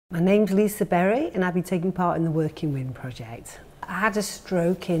My name's Lisa Berry and I've been taking part in the Working Win project. I had a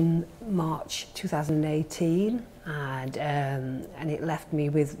stroke in March 2018 and it left me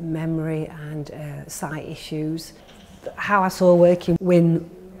with memory and sight issues. How I saw Working Win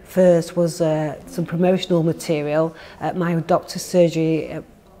first was some promotional material at my doctor's surgery at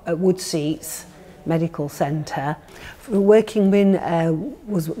Woodseats Medical Centre. Working Win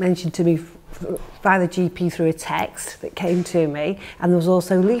was mentioned to me by the GP through a text that came to me, and there was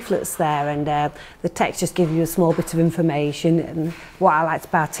also leaflets there, and the text just gives you a small bit of information, and what I liked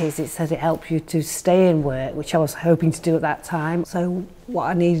about it is it said it helped you to stay in work, which I was hoping to do at that time. So what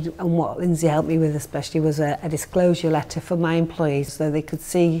I needed and what Lindsay helped me with especially was a disclosure letter for my employees so they could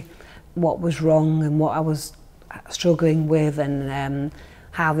see what was wrong and what I was struggling with, and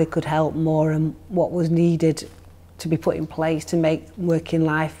how they could help more and what was needed to be put in place to make working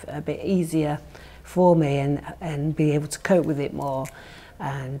life a bit easier for me and be able to cope with it more.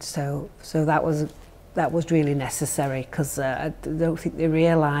 And so that was really necessary, because I don't think they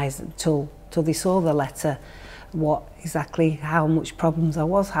realised until they saw the letter how much problems I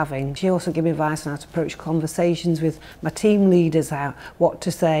was having. She also gave me advice on how to approach conversations with my team leaders, what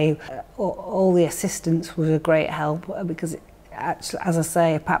to say. All the assistance was a great help, because actually, as I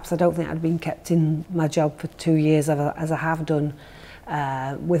say, perhaps I don't think I'd been kept in my job for 2 years as I have done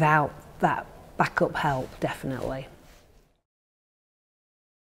without that backup help, definitely.